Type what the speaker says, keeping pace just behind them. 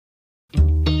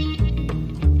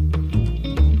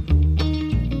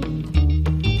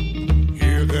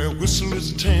whistle,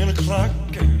 it's 10 o'clock.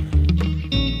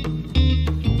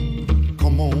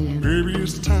 Come on, baby,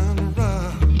 it's time to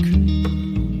rock.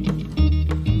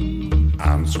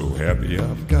 I'm so happy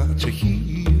I've got you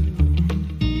here.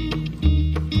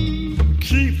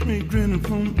 Keep me grinning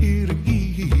from ear to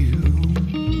ear.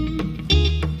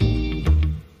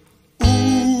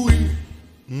 Ooh,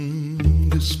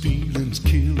 this feeling's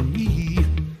killing me.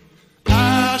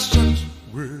 I said,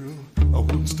 well, I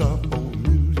wouldn't stop for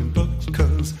 $1,000,000,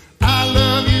 'cause I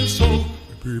love you so.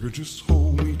 Baby, just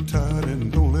hold me tight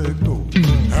and don't let go.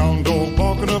 Hound dog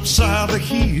walking upside the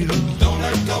hill. Don't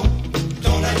let go,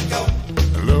 don't let go.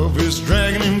 Love is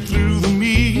dragging him through the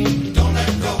meat. Don't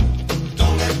let go,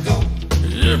 don't let go.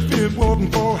 If it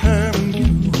wasn't for having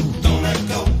you, don't let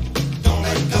go, don't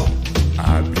let go.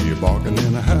 I'd be a barking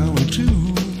and a howling too.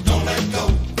 Don't let go,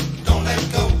 don't let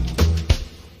go.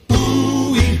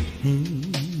 Ooh,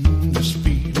 this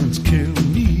feeling's killing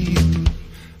me.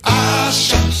 I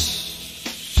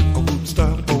won't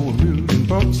stop for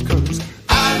 $1,000,000, 'cause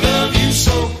I love you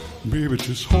so. Baby,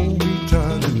 just hold me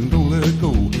tight and don't let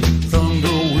go.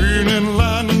 Thunder, wind, and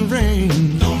lightning rain.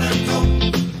 Don't let go,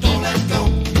 don't let go.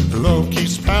 Love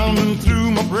keeps pounding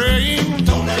through my brain.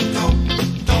 Don't let go,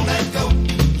 don't let go.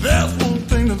 There's one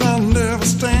thing that I'll never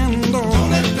stand on.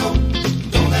 Don't let go,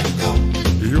 don't let go.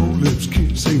 Your lips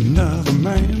kiss another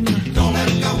man. Don't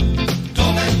let go,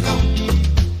 don't let go.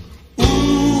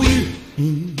 Ooh,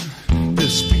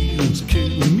 this feeling's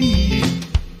killing me.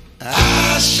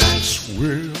 I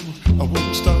swear I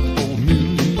won't stop for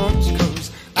 $1,000,000,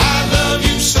 'cause I love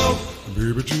you so.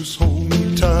 Baby, just hold me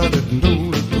tight and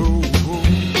don't let go.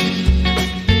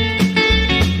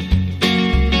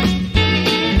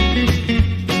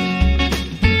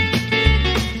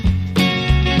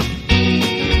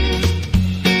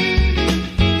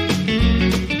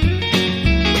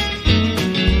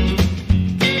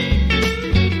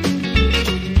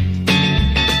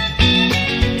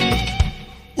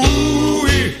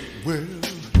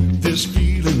 This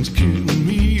feeling's killing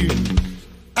me.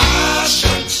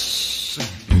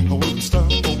 I wouldn't stop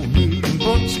for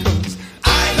 $1,000,000, 'cause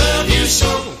I love you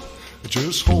so.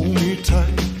 Just hold me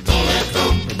tight, don't let go.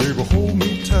 Baby, hold me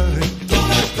tight, don't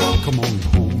let go. Come on,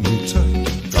 hold me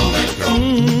tight, don't let go.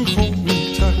 Hold me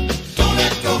tight, don't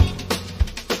let go.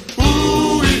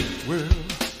 Ooh, well, baby,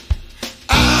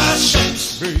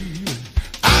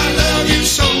 I love you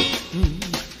so.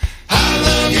 I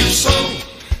love you so.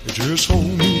 Just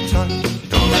hold me tight,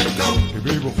 don't let go. Hey,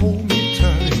 baby, hold me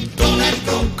tight, don't let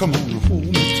go. Come on.